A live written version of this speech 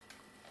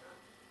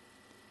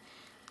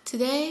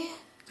Today,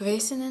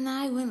 Greyson and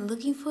I went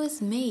looking for his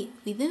mate.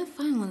 We didn't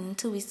find one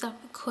until we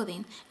stopped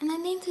recording, and I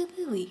named her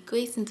Lillly.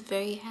 Grayson's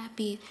very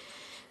happy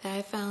that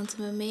I found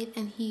him a mate,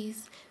 and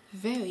he's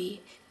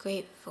very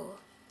grateful.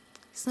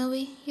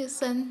 Snowy, your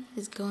son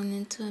is going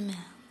into a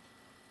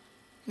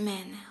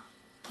man now.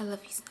 I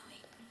love you,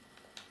 Snowy.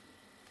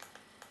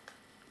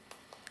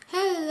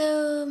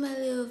 Hello, my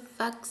little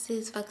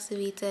foxes,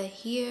 Foxarita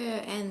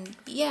here, and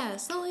yeah,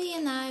 Snowy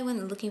and I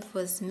went looking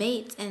for his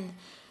mate, and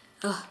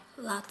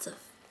lots of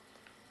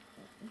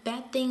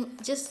bad thing.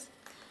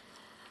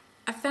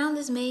 I found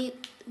his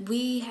mate.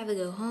 We had to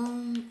go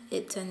home.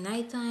 It turned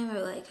nighttime. I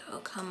was like, oh,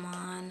 come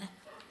on.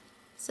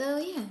 So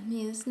yeah,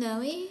 me and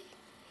Snowy,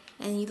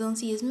 and you don't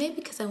see his mate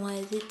because I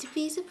wanted it to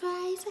be a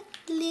surprise.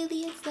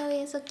 Lillly and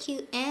Snowy are so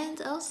cute. And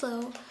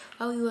also,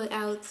 while we were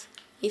out,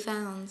 we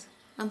found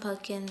a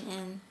pumpkin.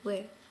 And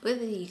where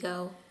did he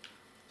go?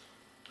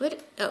 Oh,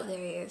 there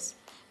he is.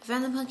 I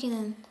found the pumpkin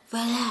and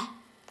voila!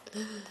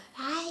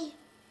 Hi.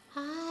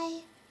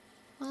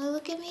 Wanna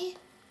look at me?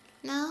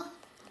 No?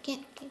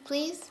 Can't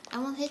please? I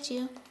won't hit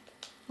you.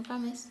 I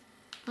promise.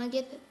 Wanna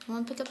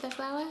pick up that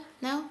flower?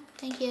 No?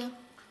 Thank you.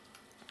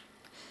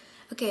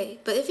 Okay,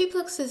 but if he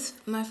plucks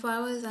my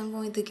flowers, I'm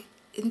going to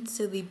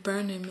instantly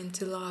burn him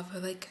into lava.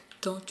 Like,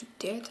 don't you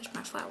dare touch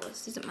my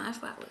flowers. These are my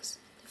flowers.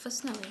 They're for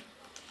Snowy.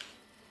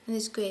 In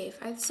his grave.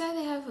 I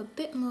decided to have a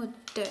bit more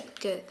dirt.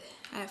 Good.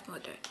 I have more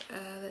dirt.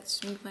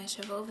 Let's move my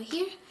shovel over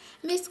here.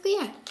 Basically,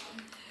 yeah.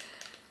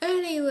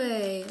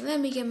 Anyway,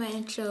 let me get my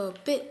intro a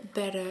bit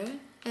better.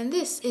 And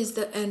this is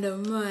the end of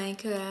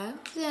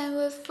Minecraft. And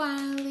we're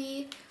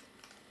finally...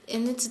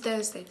 And it's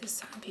Thursday this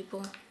time,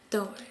 people.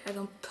 Don't worry, I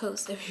don't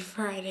post every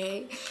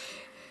Friday.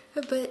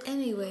 But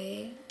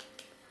anyway,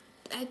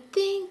 I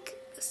think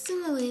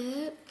sooner or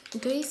later,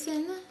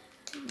 Greyson,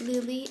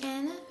 Lillly,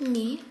 and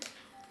me.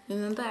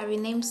 Remember, I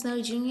renamed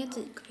Snow Jr.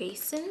 to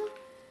Greyson.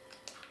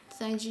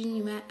 Snow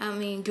Jr.,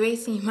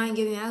 Greyson, you mind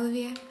getting out of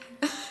here?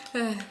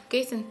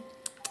 Greyson.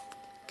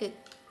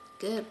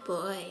 Good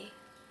boy.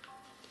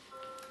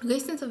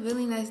 Grayson's a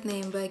really nice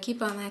name, but I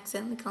keep on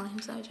accidentally calling him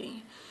Snow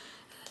Jr.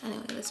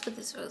 Anyway, let's put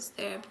this rose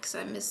there because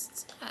I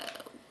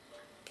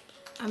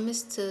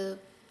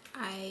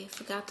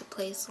forgot to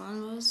place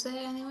one rose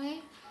there anyway.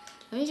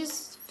 Let me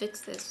just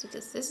fix this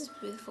because this is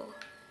beautiful.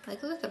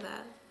 Like, look at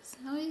that.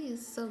 Snowy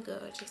is so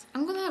gorgeous.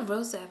 I'm gonna have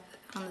rose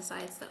on the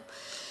sides though.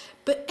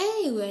 But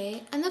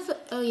anyway,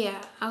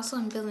 also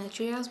I'm building a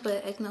treehouse,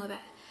 but ignore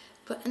that.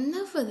 But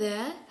enough of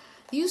that.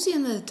 You see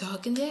another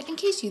dog in there? In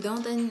case you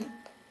don't, then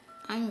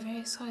I'm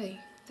very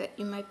sorry that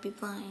you might be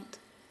blind.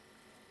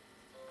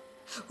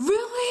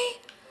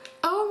 Really?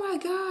 Oh my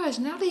gosh,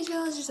 now these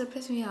villagers are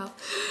pissing me off.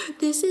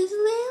 This is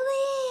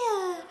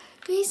Lillly!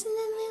 Greyson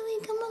and Lillly,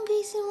 come on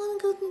Greyson, wanna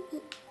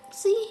go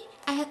see?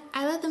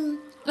 I let them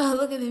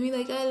look at me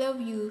like I love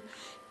you.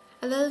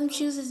 I let him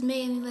choose his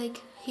mate and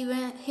he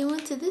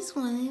went to this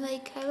one and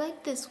I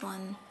like this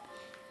one.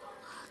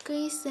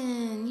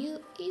 Greyson, you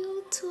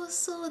two are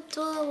so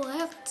adorable. I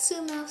have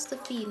 2 mouths to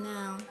feed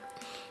now.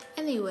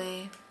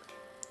 Anyway,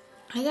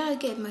 I gotta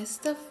get my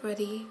stuff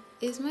ready.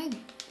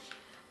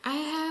 I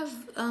have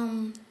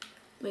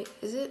wait,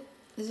 is it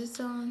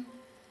still on?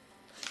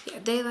 Yeah,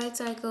 daylight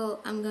cycle.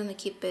 I'm gonna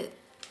keep it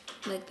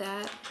like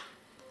that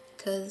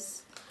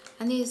because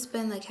I need to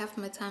spend like half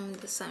my time in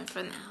the sun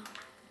for now.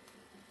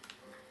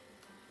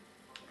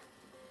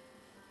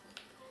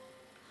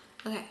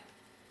 Okay.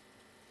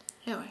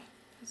 Anyway.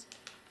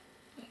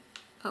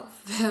 Oh,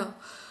 Phil.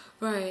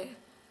 Right.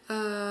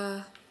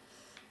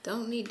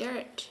 Don't need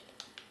dirt.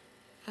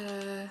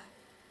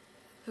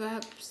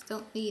 Perhaps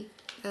don't need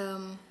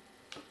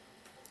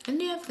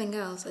anything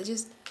else. I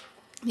just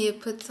need to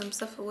put some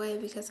stuff away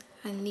because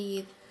I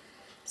need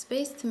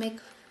space to make,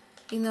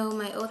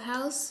 my old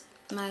house,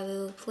 my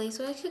little place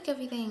where I cook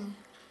everything.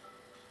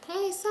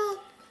 Hey, sup?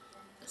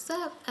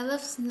 I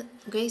left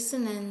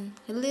Greyson and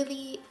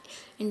Lillly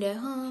in their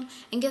home,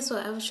 and guess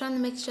what? I was trying to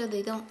make sure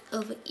they don't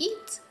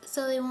overeat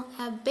so they won't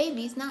have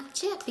babies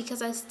not yet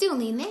because I still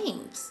need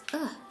names.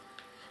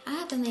 I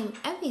have to name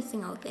every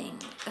single thing.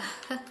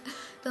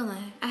 Don't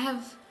I? I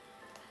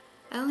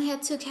only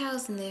had 2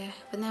 cows in there,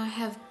 but now I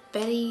have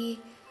Betty,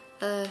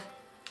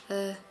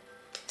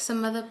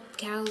 some other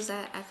cows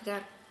that I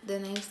forgot their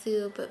names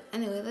too. But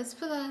anyway, let's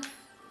put our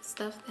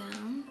stuff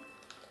down.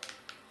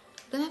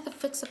 Gonna have to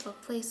fix up a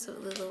place, a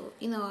little,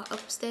 our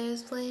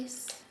upstairs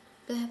place.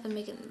 Gonna have to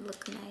make it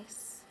look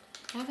nice.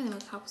 I have any more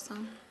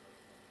cobblestone?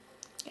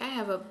 I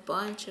have a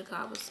bunch of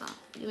cobblestone.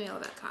 Give me all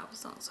that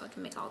cobblestone so I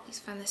can make all these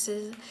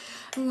furnaces.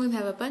 I'm going to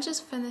have a bunch of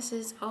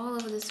furnaces all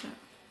over this room.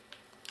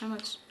 How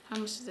much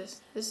is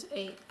this? This is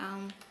 8.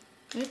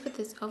 Let me put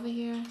this over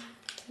here.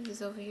 Put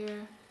this over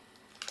here.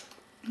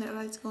 That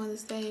light's going to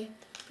stay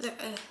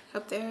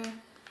up there.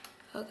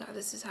 Oh god,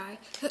 this is high.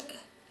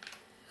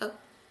 Oh,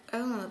 I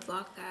don't want to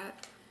block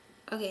that.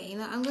 Okay,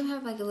 I'm going to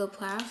have like a little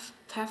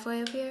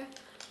pathway up here.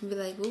 And be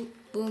like, boom,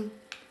 boom,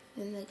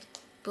 and like,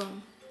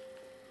 boom.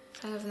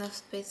 I have enough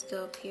space to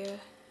go up here.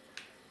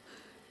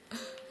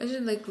 I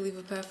should leave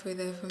a pathway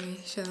there for me,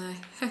 shouldn't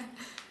I?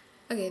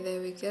 Okay,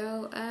 there we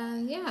go.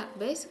 And yeah,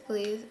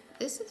 basically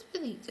this is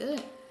really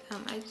good.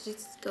 I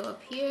just go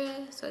up here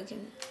so I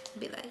can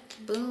be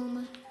like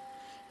boom.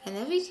 And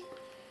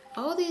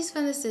all these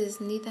furnaces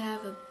need to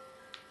have at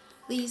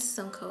least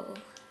some coal.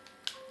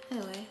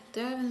 Anyway, do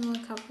I have any more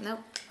cobble? Nope,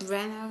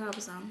 ran out of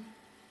cobblestone.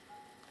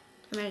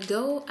 I'm ready to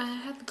go. I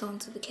have to go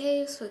into the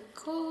caves for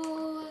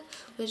coal,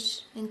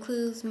 which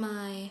includes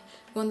my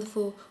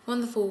wonderful,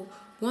 wonderful,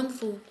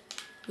 wonderful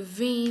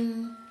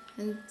ravine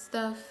and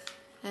stuff.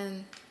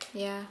 And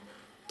yeah,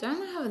 do I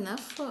not have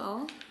enough for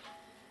all?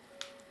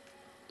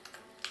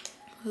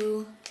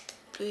 2,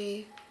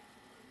 3.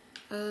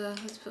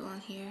 Let's put one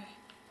here.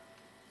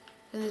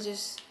 Then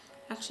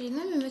actually,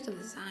 let me make a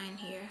design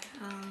here.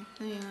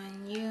 Let me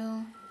remind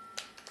you.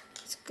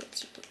 Let's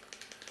get you.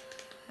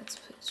 Let's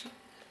put you.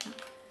 No,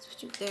 let's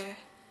put you there.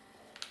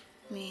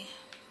 Let me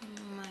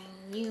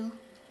remind you.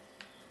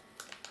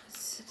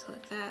 Let's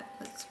click that.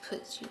 Let's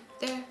put you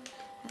there,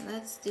 and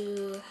let's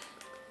do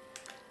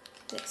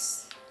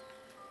this.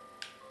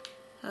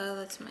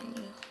 Let's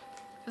menu.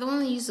 I don't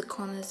want to use the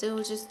corners. It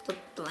will just look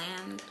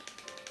bland.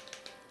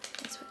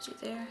 Let's put you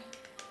there.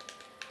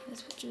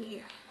 Let's put you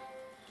here.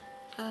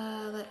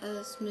 Let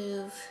us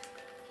move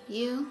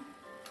you,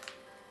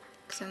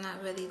 because I'm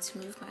not ready to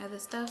move my other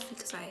stuff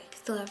because I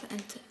still have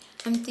to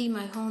empty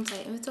my whole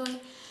entire inventory.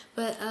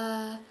 But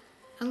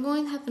I'm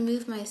going to have to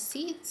move my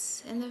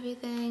seats and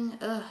everything.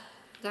 I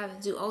gotta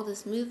do all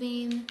this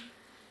moving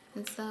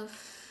and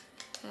stuff.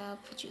 I'll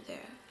put you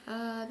there.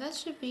 That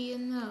should be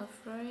enough,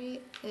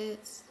 right?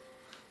 It's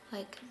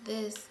like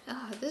this.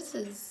 This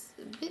is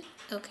a bit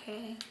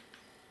okay.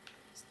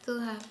 Still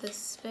have this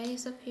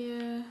space up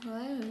here.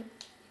 Well,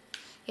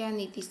 yeah, I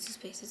need these 2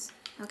 spaces.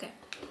 Okay,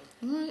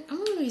 I'm gonna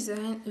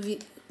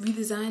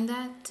redesign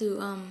that to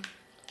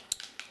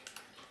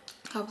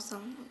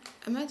cobblestone.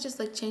 I might just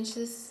like change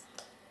this.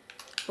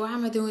 Why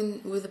am I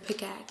doing with a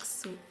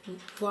pickaxe?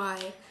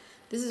 Why?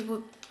 This is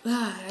what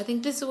I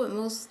think. This is what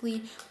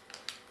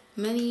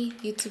many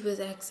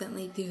YouTubers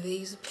accidentally do. They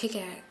use a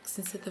pickaxe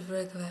instead of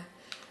regular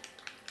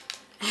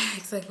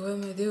axe. Like, what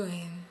am I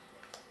doing?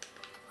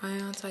 Why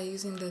aren't I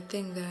using the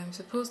thing that I'm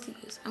supposed to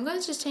use? I'm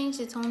gonna just change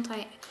the tone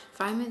type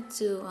environment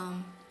to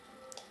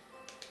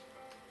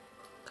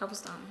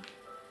cobblestone.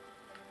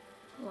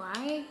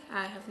 Why?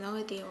 I have no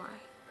idea why.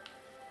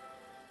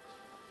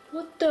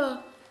 What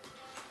the?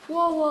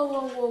 Whoa, whoa,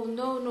 whoa, whoa,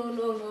 no, no,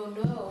 no, no,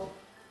 no.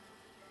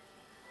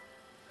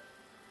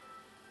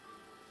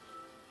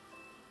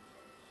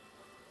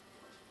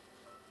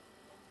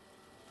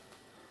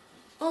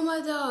 Oh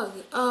my dog,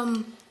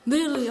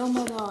 literally, oh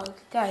my dog.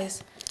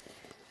 Guys,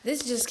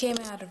 this just came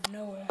out of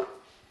nowhere.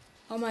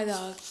 Oh my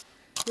dog,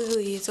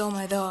 literally, it's oh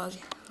my dog.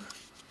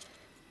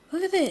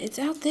 Look at it, it's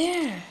out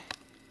there.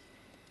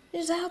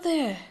 It's out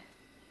there.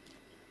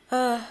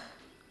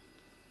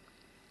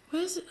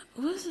 Where's it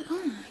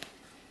on?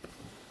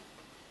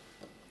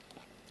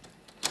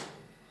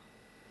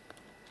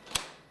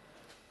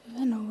 It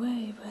went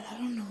away, but I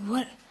don't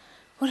know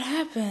what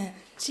happened.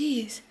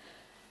 Jeez.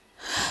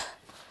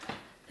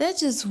 That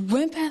just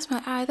went past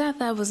my eye. I thought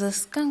that was a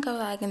skunk. I was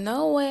like,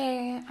 no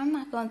way. I'm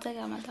not gonna take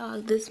out my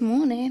dog this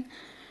morning.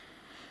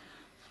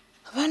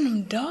 A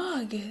random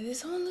dog. Did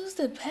someone lose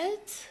their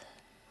pets?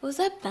 Was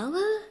that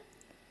Bella?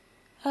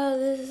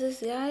 There's this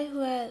guy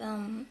who had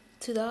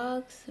 2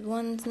 dogs.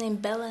 One's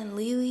named Bella and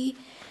Lillly.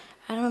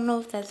 I don't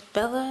know if that's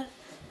Bella,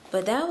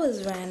 but that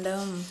was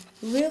random.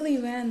 Really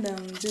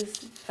random.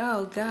 Just,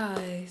 oh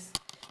guys.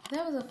 If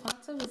that was a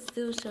fox, I would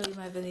still show you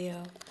my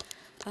video.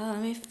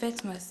 Let me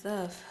fix my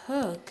stuff.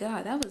 Oh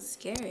god, that was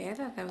scary. I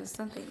thought that was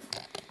something.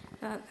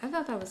 I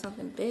thought that was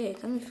something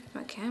big. Let me fix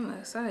my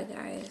camera. Sorry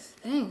guys.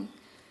 Dang.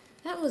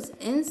 That was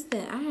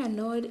instant. I had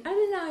no idea. I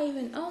did not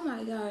even. Oh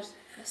my gosh.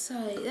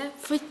 Sorry. That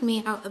freaked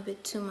me out a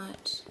bit too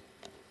much.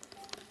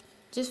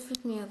 Just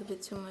freaked me out a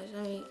bit too much.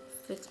 Let me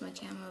fix my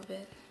camera a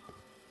bit.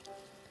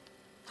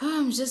 Oh,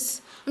 I'm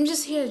just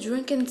here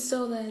drinking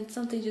soda and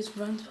something just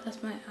runs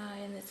past my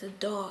eye and it's a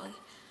dog.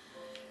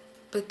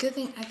 But good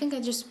thing, I think I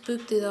just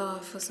spooked it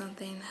off or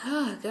something.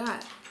 Oh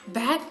god.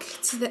 Back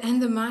to the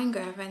end of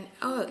Minecraft and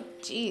oh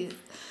jeez.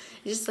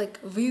 Just like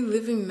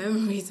reliving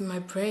memories in my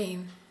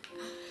brain.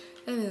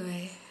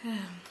 Anyway,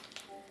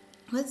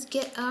 let's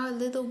get our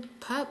little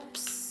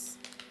pups.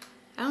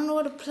 I don't know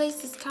where to place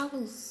this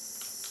cobble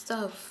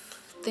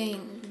stuff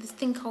thing. This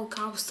thing called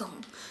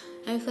cobblestone.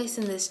 I'm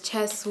placing this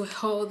chest where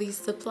all these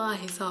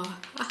supplies are.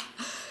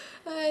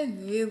 I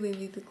really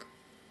need to.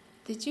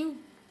 Did you?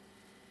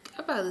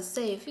 I'm about to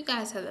say, if you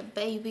guys had a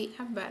baby,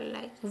 I'm about to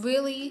like,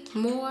 really?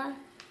 More?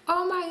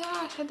 Oh my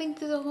gosh, I think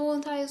there's a whole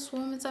entire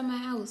swarm inside my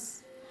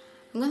house.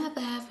 I'm gonna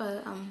have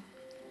a,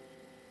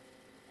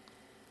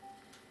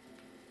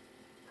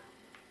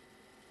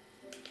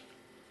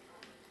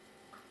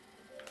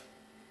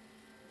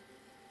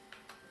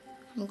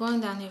 I'm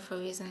going down here for a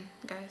reason,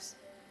 guys.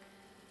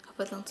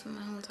 I belong to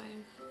my whole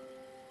time.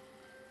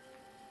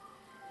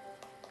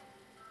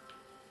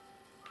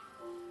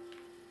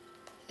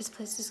 This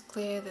place is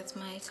clear, that's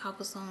my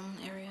cobblestone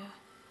area.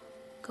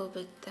 Go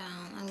back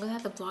down. I'm gonna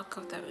have to block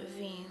off that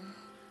ravine.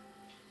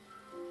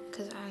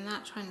 because I'm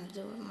not trying to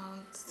do it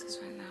monsters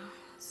right now.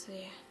 Let's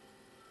see.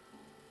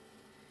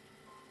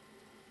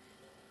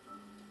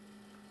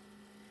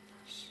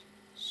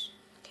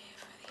 Okay,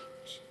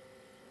 ready.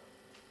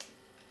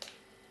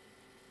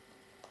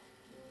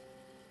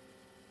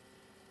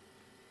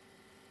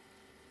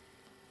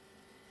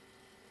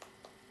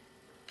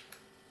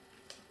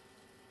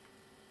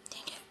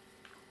 Dang it.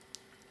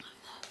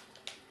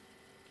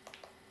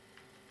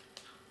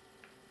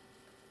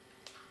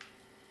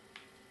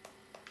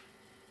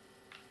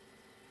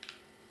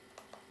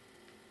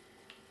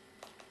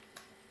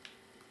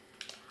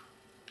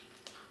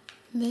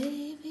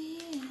 Baby,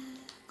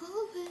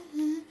 open,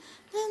 na,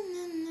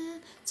 na, na.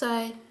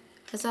 Sorry,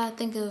 as I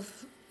think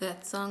of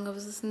that song I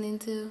was listening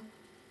to,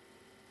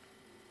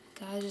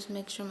 gotta just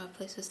make sure my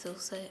place is still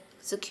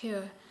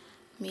secure.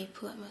 Me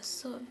pull out my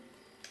sword.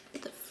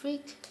 What the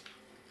freak?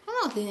 I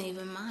don't think they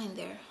even mind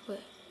there,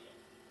 but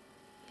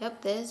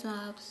yep, there's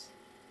mobs.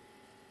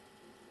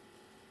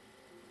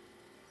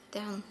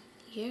 Down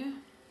here?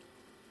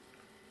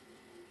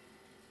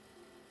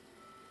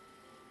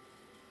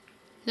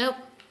 Nope.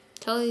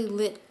 Totally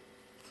lit.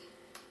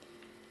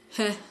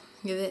 Get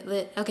it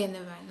lit. Okay,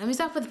 never mind. Let me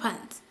stop with the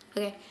puns.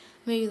 Okay,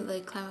 maybe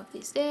like climb up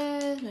these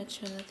stairs, make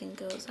sure nothing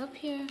goes up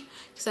here.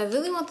 Because I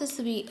really want this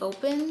to be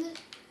opened,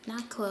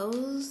 not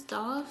closed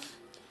off.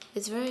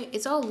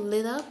 It's all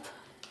lit up.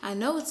 I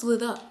know it's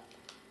lit up.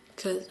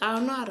 Because I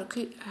don't know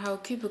how a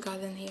creeper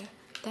got in here.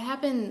 That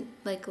happened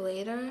like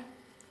later.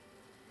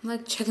 I'm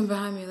like checking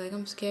behind me like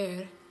I'm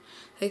scared.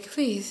 Like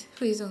please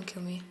don't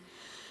kill me.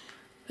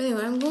 But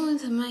anyway, I'm going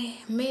to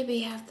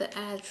maybe have to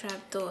add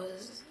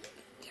trapdoors.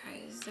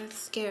 Guys, that's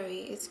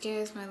scary. It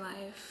scares my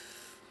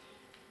life.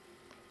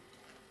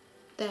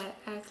 That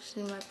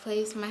actually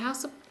my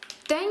house,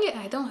 dang it,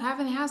 I don't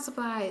have any house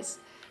supplies.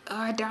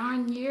 Oh,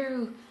 darn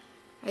you.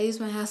 I use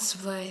my house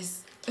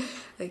supplies.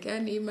 Like I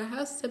need my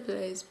house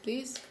supplies,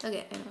 please.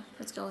 Okay, anyway,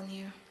 let's go in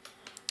here.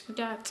 I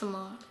got some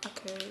more.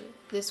 Okay,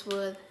 this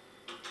wood.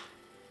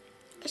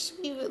 I should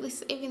be really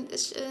saving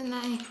this, shouldn't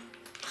I?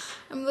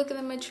 I'm looking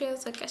at my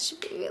trails like I should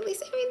be really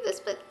saving this,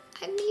 but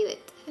I need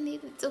it. I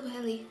need it so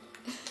badly.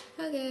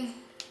 Okay.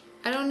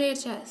 I don't need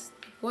a chest.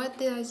 What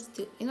did I just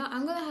do? You know,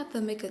 I'm gonna have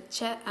to make a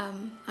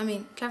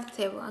craft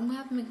table. I'm gonna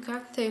have to make a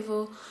craft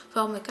table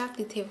for all my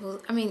crafting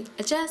tables.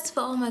 A chest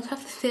for all my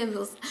crafting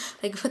tables.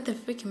 Like, what the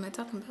freak am I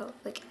talking about?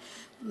 Like,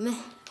 meh.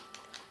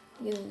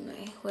 Getting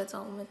my words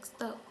all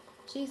mixed up.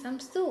 Jeez, I'm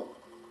still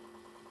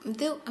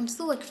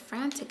like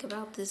frantic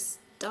about this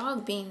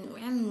dog being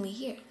randomly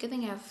here. Good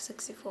thing I have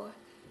 64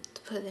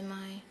 to put in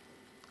my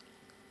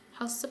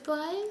house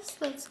supplies.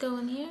 Let's go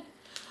in here.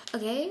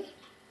 Okay.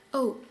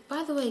 Oh,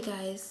 by the way,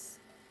 guys,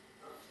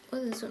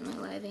 what is with my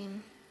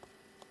lighting?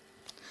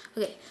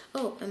 Okay.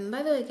 Oh, and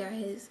by the way,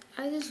 guys,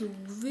 I just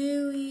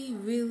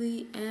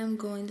really am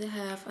going to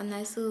have a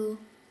nice little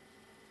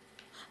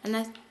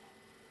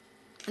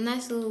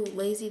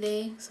lazy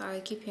day. Sorry, I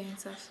keep hearing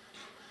stuff.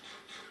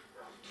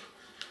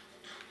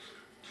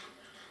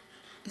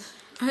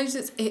 I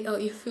just ate all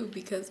your food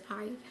because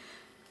I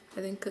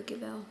didn't cook it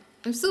though.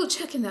 I'm still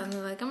checking down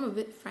there, like I'm a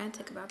bit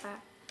frantic about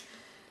that.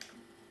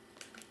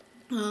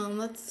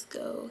 Let's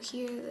go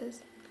here.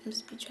 There's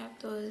must be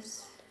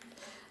trapdoors.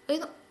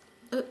 Wait, no,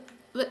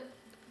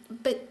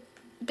 but,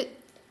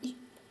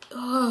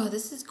 oh,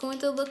 this is going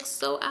to look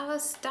so out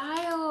of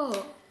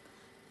style.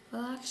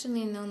 Well,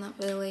 actually, no, not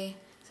really,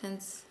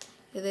 since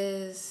it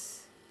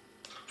is.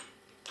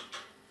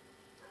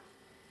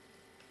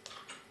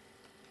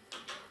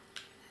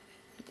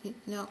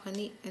 No, I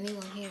need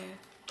one here.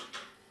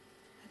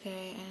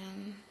 Okay,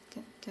 and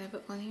can I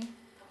put one here?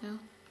 No?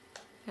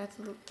 I have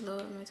to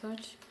lower my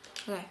torch?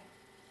 Okay,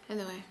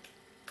 anyway.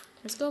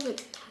 Let's go right,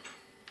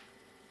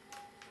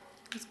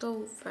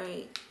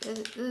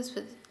 let's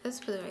put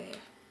it right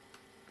here.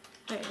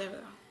 Alright, there we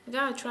go. We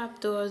got our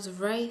trapdoors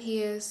right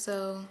here,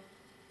 so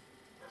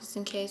just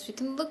in case we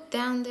can look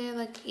down there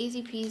like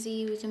easy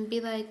peasy. We can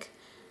be like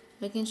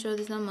making sure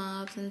there's no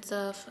mobs and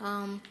stuff.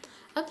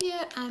 Up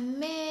here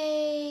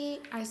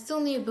I still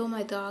need to build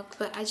my dock,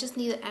 but I just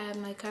need to add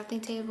my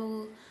crafting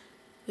table,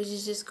 which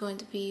is just going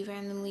to be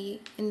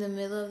randomly in the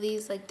middle of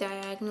these like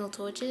diagonal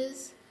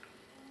torches.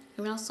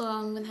 And also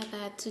I'm going to have to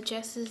add 2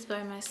 chests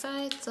by my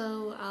side,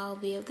 so I'll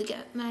be able to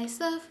get my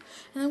stuff.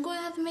 And I'm going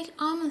to have to make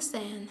armor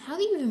stand. How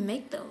do you even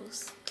make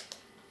those?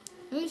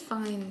 Let me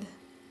find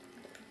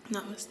an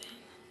armor stand.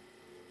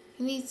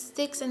 You need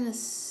sticks and a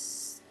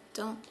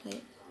stone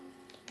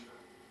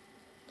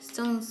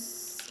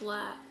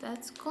slab.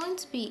 That's going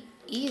to be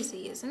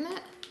easy, isn't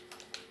it?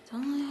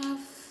 Don't I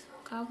have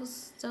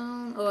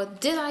cobblestone? Or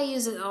did I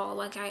use it all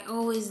like I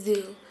always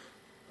do?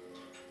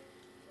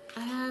 I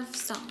have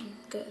stone.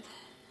 Good.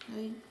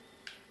 Am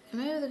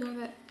I able to grab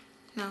it?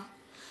 No.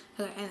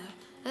 Okay, anyway.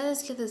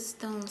 Let's get the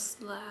stone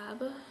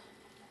slab.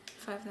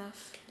 If I have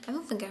enough. I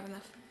don't think I have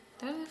enough.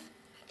 Do I have enough?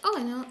 Oh,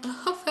 I know.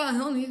 Oh, I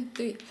only need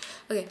 3.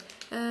 Okay.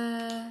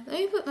 Let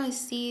me put my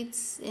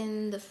seeds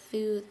in the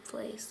food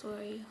place. Where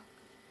are you?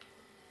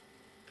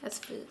 That's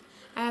food.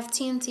 I have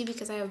TNT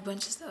because I have a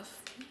bunch of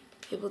stuff.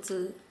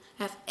 I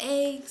have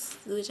eggs,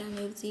 which I'm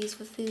able to use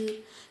for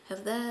food.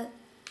 Have that.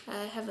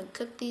 I haven't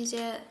cooked these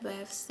yet, but I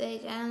have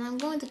steak, and I'm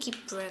going to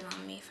keep bread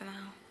on me for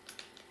now.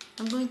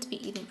 I'm going to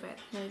be eating bread.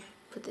 Let me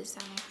put this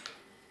down here.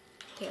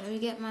 Okay, let me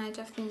get my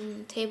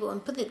crafting table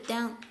and put it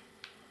down.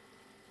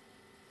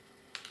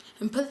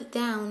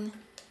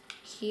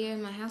 Here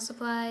in my house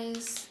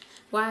supplies.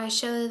 Why I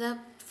shut it up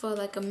for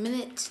like a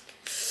minute?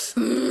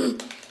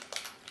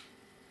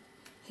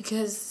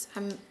 Because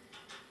if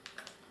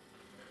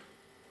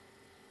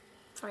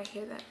I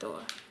hear that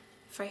door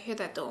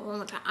one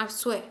more time, I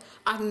swear,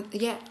 I'm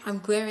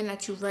glaring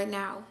at you right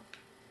now.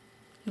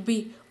 You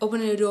be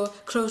opening the door,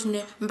 closing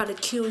it, I'm about to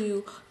kill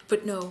you.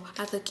 But no,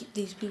 I have to keep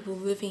these people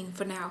living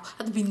for now.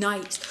 I have to be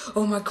nice.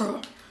 Oh my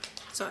god.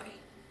 Sorry.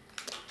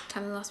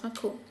 Kinda lost my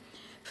cool.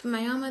 Put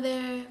my armor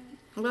there.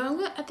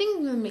 Well, I think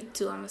I'm gonna make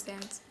 2 armor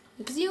stands.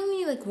 Because you only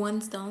need like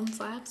 1 stone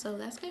slab, so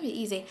that's gonna be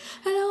easy.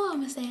 Hello,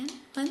 armor stand.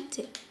 1,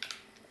 2.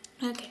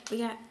 Okay, we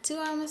got 2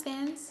 armor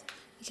stands.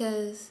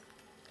 Because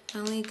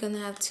I'm only gonna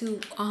have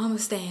 2 armor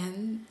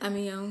stands. I'm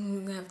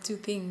gonna have 2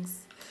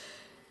 things.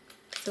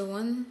 So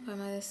 1 by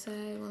my other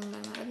side, 1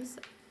 by my other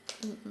side.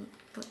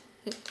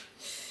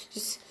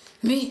 Just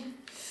me.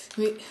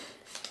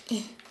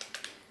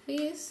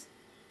 Please.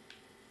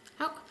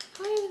 How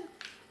are you?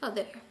 Oh,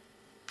 there.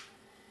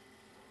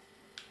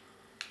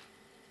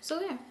 So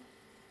there.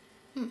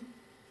 And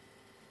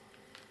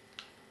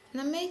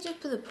I may just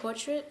put a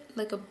portrait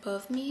like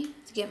above me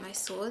to get my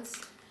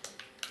swords.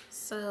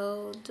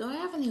 So, do I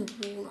have any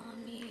wool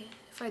on me?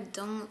 If I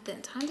don't,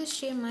 then time to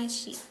shear my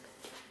sheep.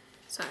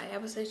 Sorry, I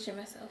was shear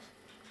myself.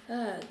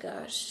 Oh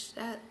gosh,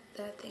 that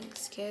thing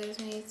scares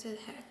me to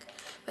heck.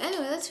 But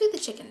anyway, let's feed the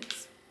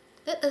chickens.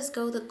 Let us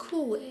go the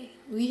cool way.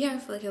 We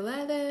have like a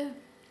ladder.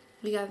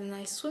 We got a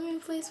nice swimming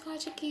place for our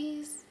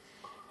chickies.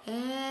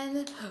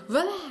 And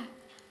voila!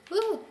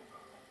 Woo!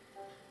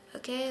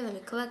 Okay, let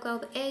me collect all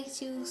the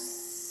eggs you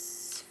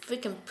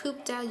freaking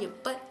pooped out your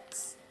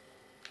butts.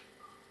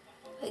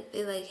 Like,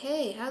 they're like,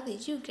 hey, how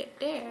did you get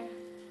there?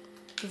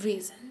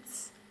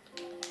 Reasons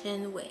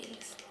and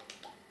ways.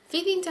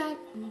 Feeding time.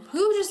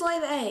 Who just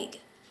laid the egg?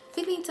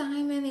 Feeding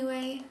time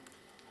anyway.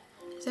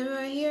 Is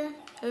everybody here?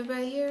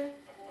 Everybody here?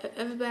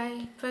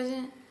 Everybody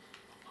present?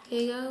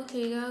 Here you go,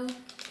 here you go,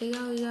 here you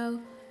go, here you go.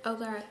 Oh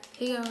god,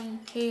 here you go,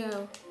 here you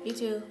go. You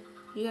too.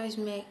 You guys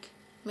make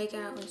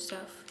out and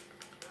stuff.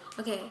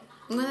 Okay,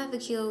 I'm gonna have to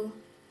kill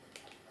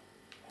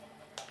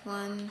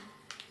 1,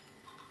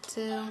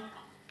 2,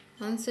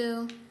 1,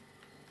 2,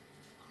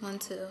 1,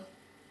 2.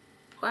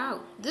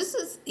 Wow, this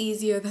is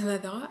easier than I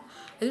thought.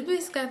 I just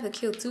basically have to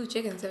kill 2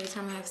 chickens every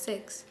time I have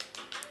 6.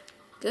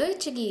 Good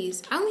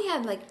chickies. I only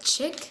had like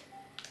chick,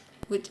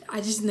 which I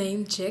just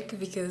named chick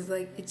because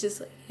like it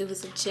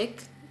was a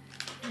chick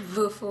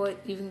before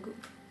it even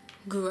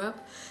grew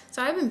up.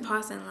 So I've been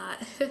pausing a lot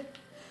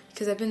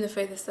because I've been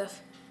afraid of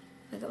stuff,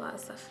 like a lot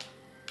of stuff.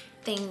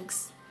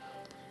 Things.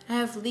 I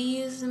have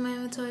leaves in my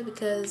inventory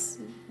because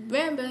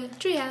remember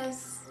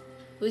treehouse,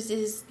 which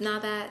is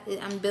not that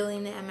I'm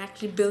building it. I'm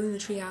actually building the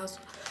treehouse.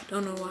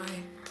 Don't know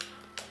why.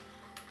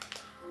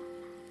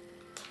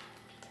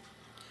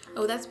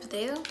 Oh, that's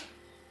potato.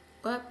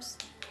 Whoops.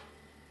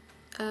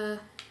 No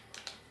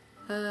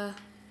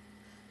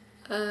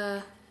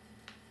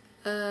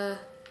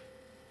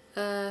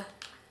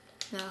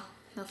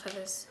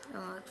feathers. I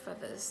don't like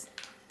feathers.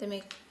 They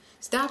make...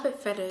 Stop it,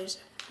 feathers.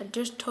 I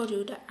just told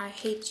you that I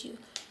hate you.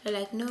 They're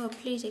like, no,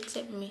 please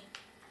accept me.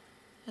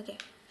 Okay.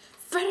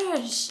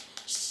 Feathers!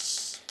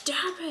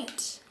 Stop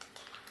it!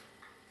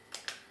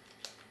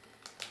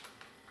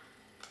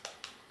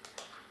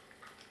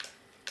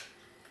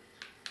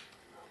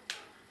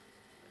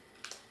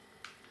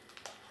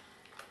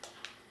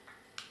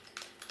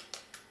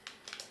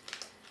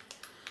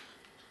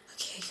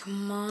 Okay,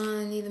 come on.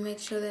 I need to make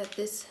sure that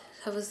this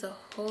covers the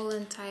whole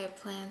entire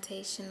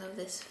plantation of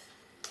this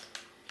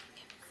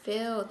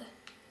field.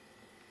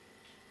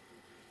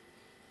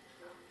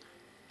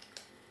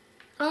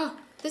 Oh,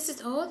 this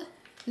is old?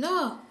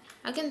 No,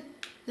 I can,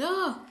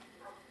 no.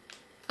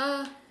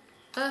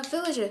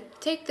 Villager,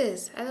 take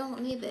this. I don't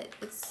need it.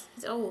 It's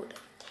old.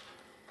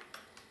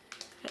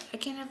 I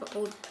can't have an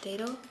old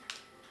potato.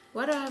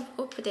 Why do I have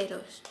old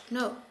potatoes?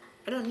 No,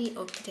 I don't need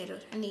old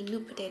potatoes. I need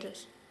new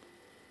potatoes.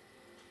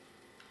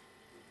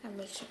 Gotta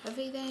make sure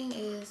everything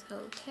is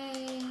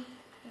okay.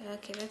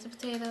 Okay, that's a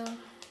potato.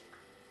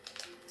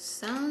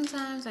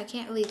 Sometimes I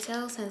can't really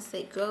tell since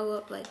they grow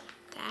up like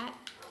that.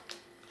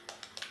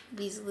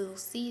 These little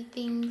seed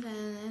things.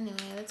 And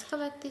anyway, let's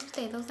collect these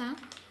potatoes now.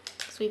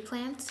 So we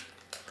plant,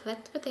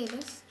 collect the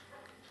potatoes.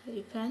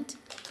 We plant,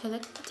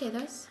 collect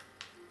potatoes.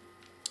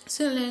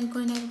 Soon I'm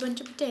going to have a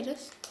bunch of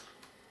potatoes.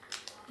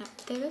 Not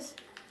potatoes,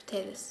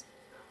 potatoes.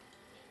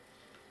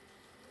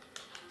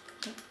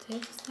 Not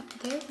potatoes, not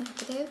potatoes, not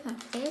potatoes, not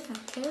potatoes,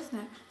 not potatoes,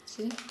 not,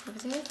 excuse me, not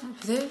potatoes, not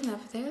potatoes, not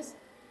potatoes.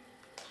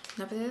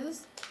 Not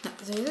potatoes, not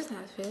potatoes,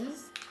 not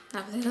potatoes,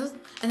 not potatoes,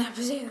 and not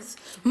potatoes.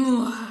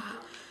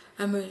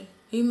 I'm ready.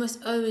 You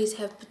must always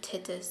have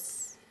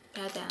potatoes.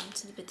 Bow down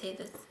to the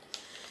potatoes.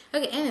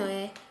 Okay,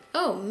 anyway.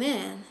 Oh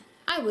man.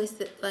 I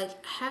wasted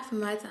like half of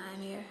my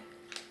time here.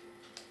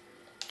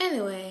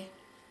 Anyway,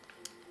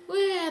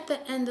 we're at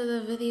the end of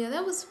the video.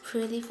 That was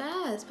pretty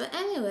fast. But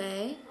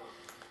anyway,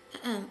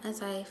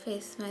 as I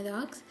face my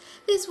dogs,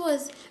 this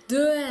was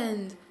the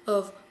end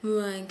of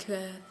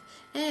Minecraft.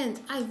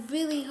 And I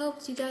really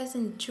hope you guys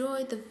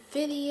enjoyed the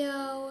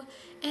video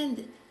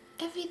and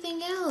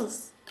everything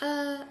else.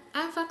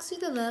 I'm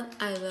Foxarita Love.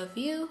 I love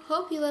you.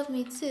 Hope you love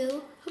me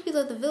too. Hope you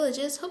love the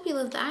villagers. Hope you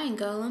love the Iron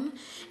Golem.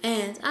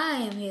 And I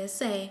am here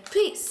saying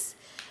peace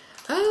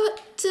out.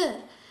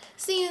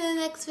 See you in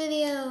the next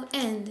video.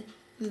 And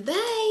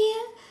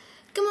bye.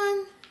 Come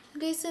on,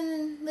 Greyson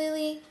and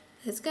Lillly.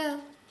 Let's go.